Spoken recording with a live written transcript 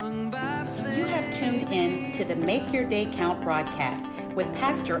tuned in to the Make Your Day Count broadcast with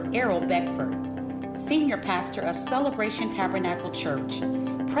Pastor Errol Beckford, Senior Pastor of Celebration Tabernacle Church,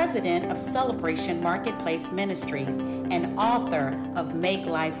 President of Celebration Marketplace Ministries, and author of Make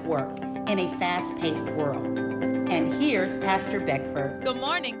Life Work in a Fast-Paced World. And here's Pastor Beckford. Good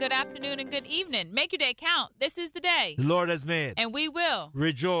morning, good afternoon, and good evening. Make your day count. This is the day the Lord has made. and we will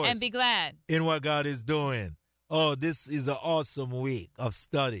Rejoice and be glad. in what God is doing. Oh, this is an awesome week of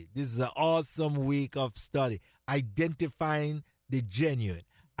study. This is an awesome week of study. Identifying the genuine.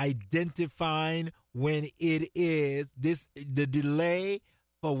 Identifying when it is the delay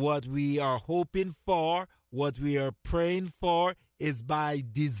for what we are hoping for, what we are praying for is by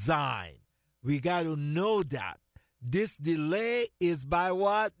design. We got to know that. This delay is by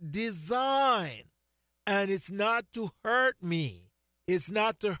what? Design. And it's not to hurt me. It's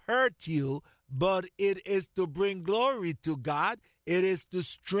not to hurt you, but it is to bring glory to God. It is to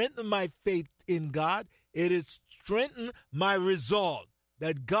strengthen my faith in God. It is to strengthen my resolve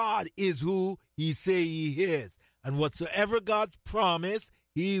that God is who he say he is. And whatsoever God's promise,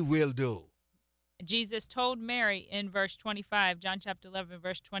 he will do. Jesus told Mary in verse 25, John chapter 11,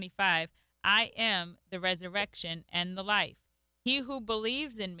 verse 25, I am the resurrection and the life. He who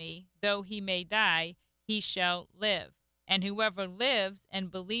believes in me, though he may die, he shall live. And whoever lives and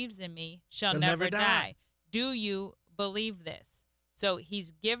believes in me shall never die. Do you believe this? So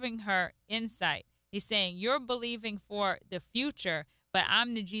he's giving her insight. He's saying, you're believing for the future, but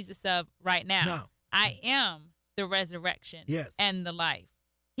I'm the Jesus of right now. No. I am the resurrection and the life.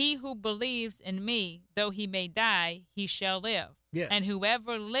 He who believes in me, though he may die, he shall live. Yes. And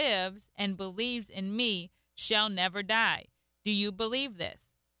whoever lives and believes in me shall never die. Do you believe this?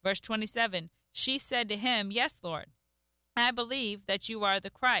 Verse 27, she said to him, yes, Lord. I believe that you are the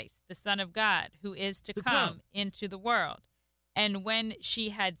Christ, the Son of God, who is to come into the world. And when she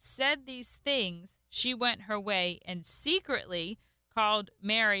had said these things, she went her way and secretly called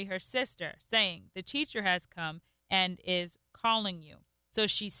Mary, her sister, saying, the teacher has come and is calling you. So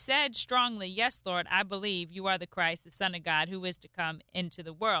she said strongly, yes, Lord, I believe you are the Christ, the Son of God, who is to come into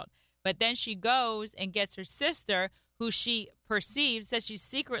the world. But then she goes and gets her sister, who she perceives, says she's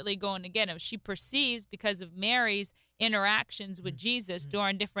secretly going to get him. She perceives, because of Mary's interactions with Jesus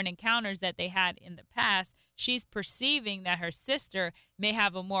during different encounters that they had in the past, she's perceiving that her sister may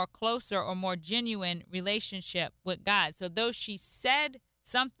have a more closer or more genuine relationship with God. So though she said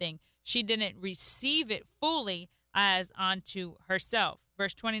something, she didn't receive it fully as unto herself.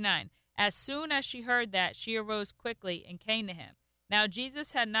 Verse 29, as soon as she heard that, she arose quickly and came to him. Now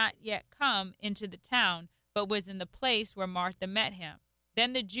Jesus had not yet come into the town, but was in the place where Martha met him.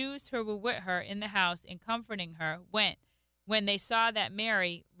 Then the Jews who were with her in the house and comforting her went. When they saw that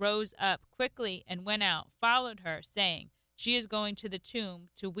Mary rose up quickly and went out, followed her, saying, she is going to the tomb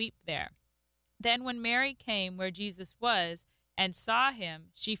to weep there. Then when Mary came where Jesus was and saw him,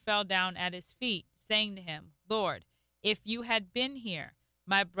 she fell down at his feet, saying to him, Lord, if you had been here,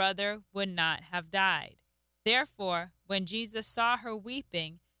 my brother would not have died. Therefore, when Jesus saw her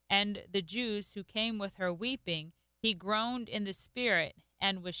weeping, and the Jews who came with her weeping, he groaned in the spirit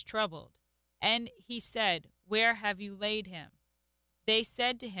and was troubled. And he said, where have you laid him? They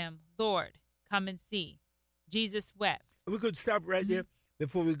said to him, Lord, come and see. Jesus wept. We could stop right there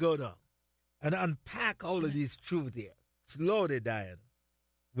before we go down and unpack all of these truths here. It's loaded, Diana,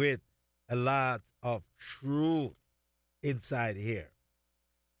 with a lot of truth inside here.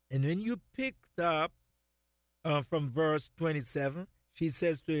 And when you picked up from verse 27, she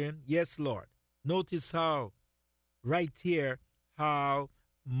says to him, yes, Lord. Notice how, right here, how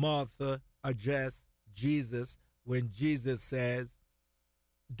Martha addressed Jesus when Jesus says,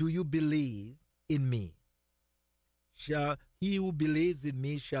 do you believe in me? He who believes in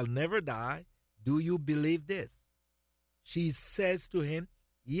me shall never die. Do you believe this? She says to him,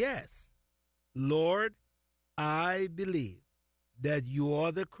 yes, Lord, I believe that you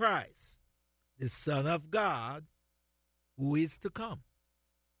are the Christ, the Son of God, who is to come.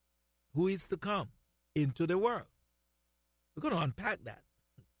 Who is to come into the world. We're going to unpack that.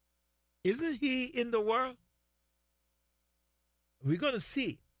 Isn't he in the world? We're going to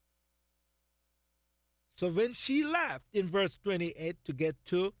see. So when she left in verse 28 to get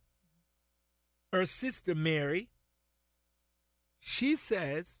to her sister Mary, she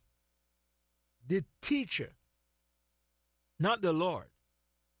says, the teacher, not the Lord.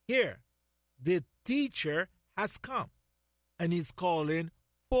 Here, the teacher has come and he's calling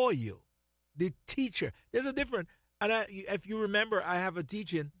for you. The teacher. There's a difference. And if you remember, I have a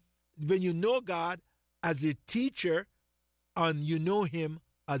teaching. When you know God as a teacher and you know him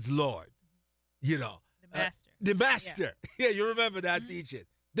as Lord, you know. The master. The master. Yeah, you remember that teaching.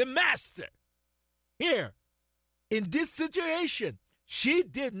 The master. here, in this situation, she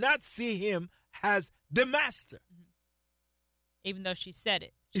did not see him as the master. Even though she said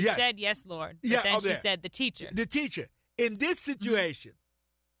it. She Yes. said, yes, Lord. But Yeah, then over she there. said the teacher. The teacher. In this situation,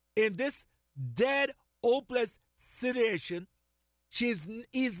 in this dead, hopeless situation, he's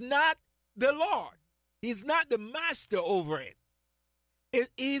not the Lord. He's not the master over it. It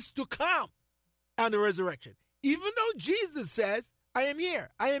is to come on the resurrection. Even though Jesus says, I am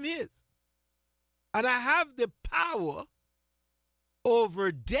here, I am his. And I have the power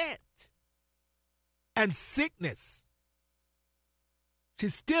over death and sickness. She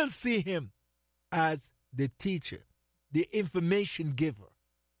still see him as the teacher, the information giver,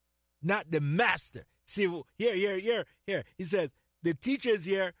 not the master. See, here. He says, the teacher is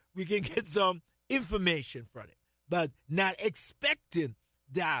here, we can get some information from it, but not expecting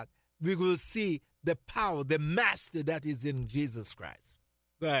that we will see the power, the master that is in Jesus Christ.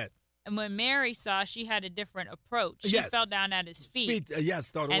 Go ahead. And when Mary saw she had a different approach, she Yes. fell down at his feet.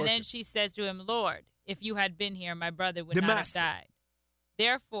 Started And worship. then she says to him, Lord, if you had been here, my brother would The not master. have died.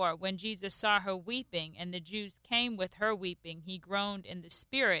 Therefore, when Jesus saw her weeping, and the Jews came with her weeping, he groaned in the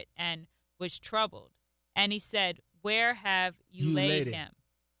spirit and was troubled. And he said, where have you laid him?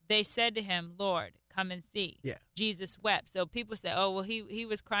 They said to him, Lord, come and see. Yeah. Jesus wept. So people say, oh, well, he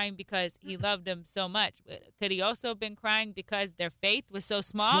was crying because he loved them so much. But could he also have been crying because their faith was so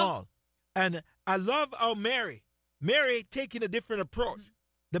small? And I love how Mary taking a different approach.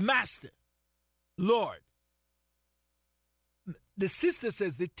 The master, Lord. The sister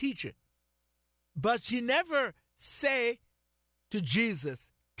says the teacher. But she never say to Jesus,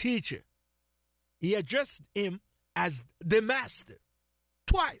 teacher. He addressed him as the master.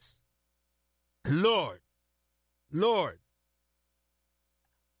 Twice. Lord,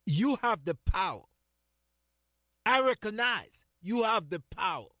 you have the power. I recognize you have the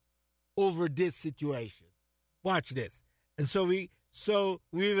power over this situation. Watch this. And so we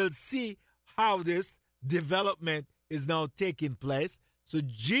will see how this development is now taking place. So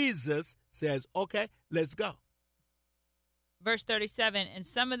Jesus says, okay, let's go. Verse 37, and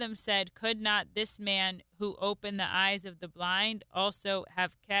some of them said, could not this man who opened the eyes of the blind also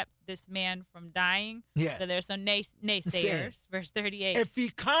have kept this man from dying? Yeah. So there's some naysayers. Verse 38. If he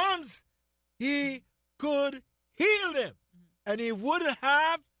comes, he could heal him, and he wouldn't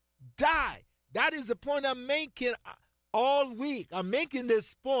have died. That is the point I'm making all week. I'm making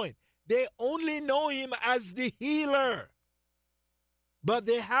this point. They only know him as the healer, but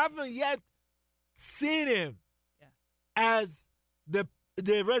they haven't yet seen him as the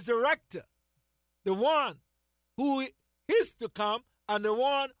resurrector, the one who is to come and the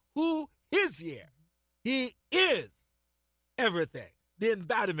one who is here. He is everything, the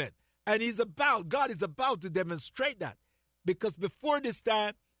embodiment. And God is about to demonstrate that. Because before this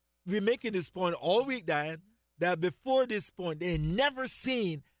time, we're making this point all week, Diane, that before this point, they never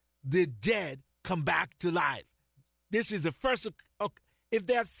seen the dead come back to life. This is the first. If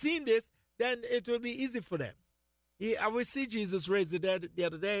they have seen this, then it will be easy for them. I will see Jesus raise the dead the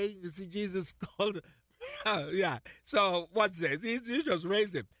other day. You see Jesus called. Yeah. So what's this? He just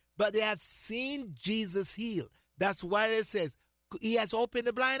raised him. But they have seen Jesus heal. That's why it says he has opened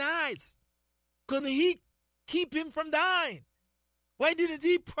the blind eyes. Couldn't he keep him from dying? Why didn't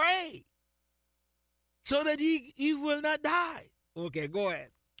he pray? So that he will not die. Okay, go ahead.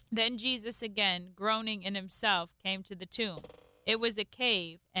 Then Jesus again, groaning in himself, came to the tomb. It was a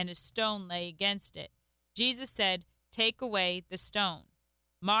cave, and a stone lay against it. Jesus said, take away the stone.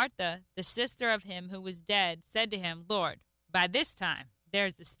 Martha, the sister of him who was dead, said to him, Lord, by this time there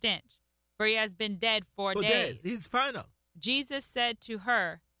is a stench, for he has been dead 4 days. He's final. Jesus said to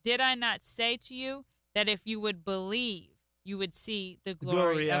her, did I not say to you that if you would believe, you would see the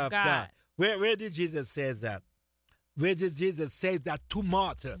glory of God? Where did Jesus say that? Where did Jesus say that to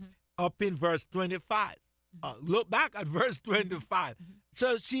Martha? Up in verse 25. Look back at verse 25.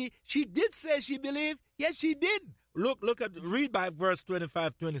 So she did say she believed, yet she didn't. Read by verse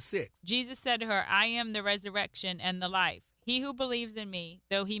 25, 26. Jesus said to her, I am the resurrection and the life. He who believes in me,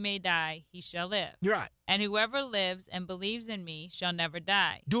 though he may die, he shall live. You're right. And whoever lives and believes in me shall never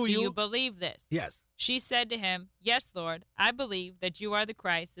die. Do you believe this? Yes. She said to him, yes, Lord, I believe that you are the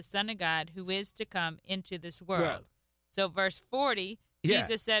Christ, the Son of God, who is to come into this world. Well, so verse 40,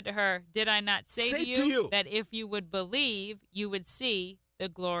 Jesus said to her, did I not say to you that if you would believe, you would see the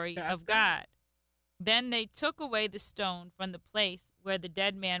glory of God? Then they took away the stone from the place where the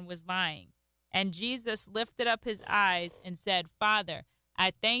dead man was lying. And Jesus lifted up his eyes and said, Father,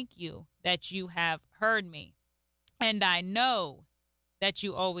 I thank you that you have heard me. And I know that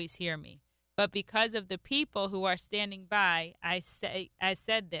you always hear me. But because of the people who are standing by, I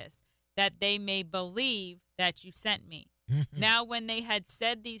said this, that they may believe that you sent me. Now when they had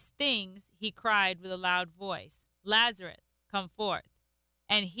said these things, he cried with a loud voice, Lazarus, come forth.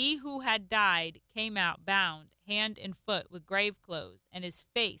 And he who had died came out bound, hand and foot, with grave clothes, and his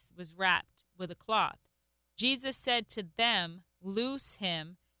face was wrapped with a cloth. Jesus said to them, Loose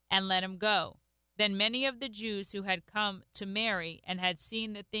him and let him go. Then many of the Jews who had come to Mary and had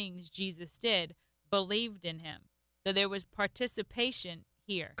seen the things Jesus did believed in him. So there was participation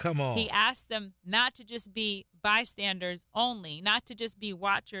here. Come on. He asked them not to just be bystanders only, not to just be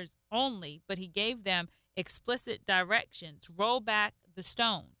watchers only, but he gave them explicit directions. Roll back the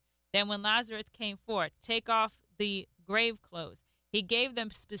stone. Then when Lazarus came forth, take off the grave clothes. He gave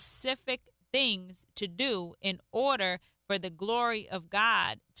them specific things to do in order for the glory of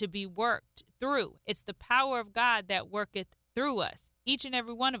God to be worked through. It's the power of God that worketh through us, each and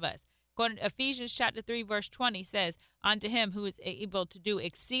every one of us. According to Ephesians chapter 3, verse 20 says, unto him who is able to do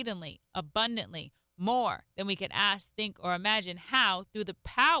exceedingly, abundantly, more than we can ask, think, or imagine. How? Through the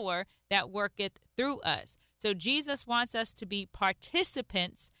power that worketh through us. So Jesus wants us to be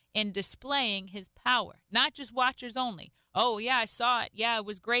participants in displaying his power, not just watchers only. Oh, yeah, I saw it. Yeah, it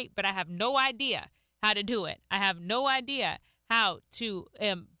was great, but I have no idea how to do it. I have no idea how to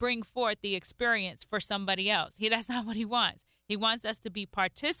bring forth the experience for somebody else. That's not what he wants. He wants us to be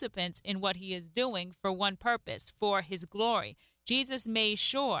participants in what he is doing for one purpose, for his glory. Jesus made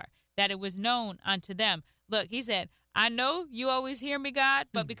sure that it was known unto them. Look, he said, I know you always hear me, God,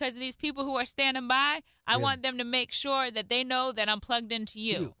 but because of these people who are standing by, I want them to make sure that they know that I'm plugged into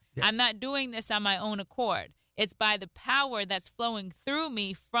you. Yes. I'm not doing this on my own accord. It's by the power that's flowing through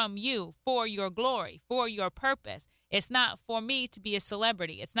me from you for your glory, for your purpose. It's not for me to be a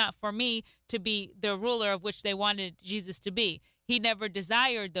celebrity. It's not for me to be the ruler of which they wanted Jesus to be. He never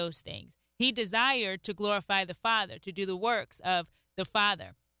desired those things. He desired to glorify the Father, to do the works of the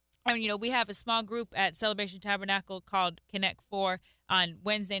Father. And, we have a small group at Celebration Tabernacle called Connect 4 on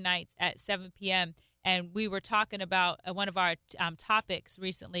Wednesday nights at 7 p.m., and we were talking about one of our topics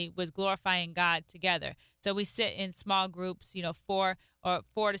recently was glorifying God together. So we sit in small groups, 4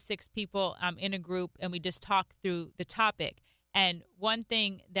 to 6 people in a group, and we just talk through the topic. And one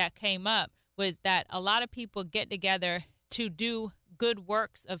thing that came up was that a lot of people get together to do good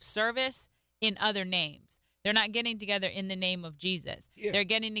works of service in other names. They're not getting together in the name of Jesus. Yeah. They're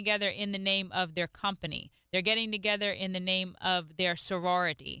getting together in the name of their company. They're getting together in the name of their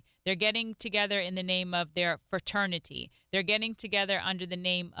sorority. They're getting together in the name of their fraternity. They're getting together under the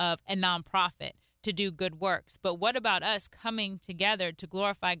name of a nonprofit to do good works. But what about us coming together to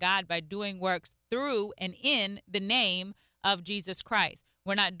glorify God by doing works through and in the name of Jesus Christ?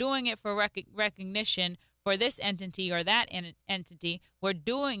 We're not doing it for recognition for this entity or that entity. We're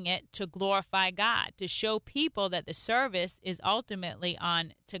doing it to glorify God, to show people that the service is ultimately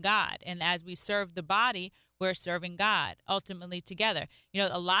on to God. And as we serve the body, we're serving God ultimately together.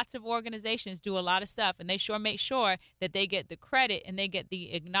 Lots of organizations do a lot of stuff, and they sure make sure that they get the credit and they get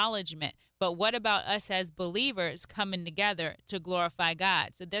the acknowledgement. But what about us as believers coming together to glorify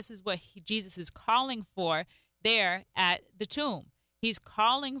God? So this is what Jesus is calling for there at the tomb. He's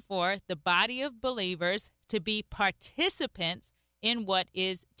calling for the body of believers to be participants in what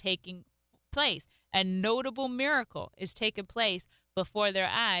is taking place. A notable miracle is taking place before their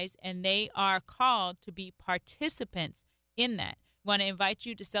eyes, and they are called to be participants in that. I want to invite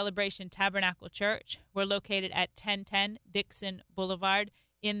you to Celebration Tabernacle Church. We're located at 1010 Dixon Boulevard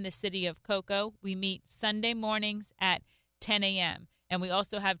in the city of Cocoa. We meet Sunday mornings at 10 a.m., and we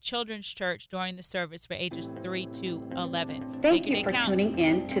also have Children's Church during the service for ages 3 to 11. Thank you for tuning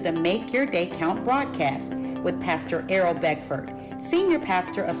in to the Make Your Day Count broadcast with Pastor Errol Beckford, Senior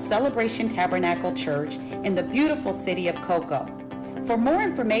Pastor of Celebration Tabernacle Church in the beautiful city of Cocoa. For more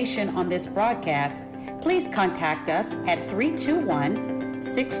information on this broadcast, please contact us at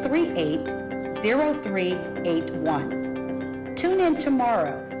 321-638-0381. Tune in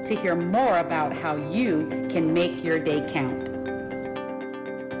tomorrow to hear more about how you can make your day count.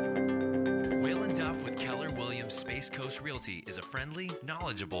 Space Coast Realty is a friendly,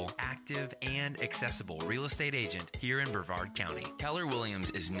 knowledgeable, active, and accessible real estate agent here in Brevard County. Keller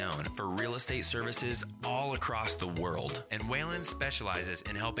Williams is known for real estate services all across the world, and Wayland specializes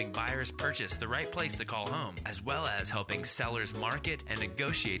in helping buyers purchase the right place to call home, as well as helping sellers market and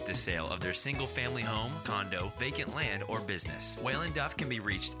negotiate the sale of their single-family home, condo, vacant land, or business. Wayland Duff can be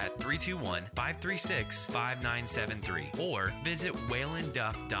reached at 321-536-5973 or visit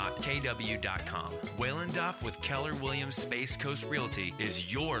waylandduff.kw.com. Wayland Duff with Keller Williams Space Coast Realty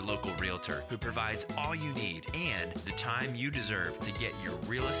is your local realtor who provides all you need and the time you deserve to get your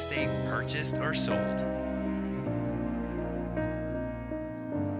real estate purchased or sold.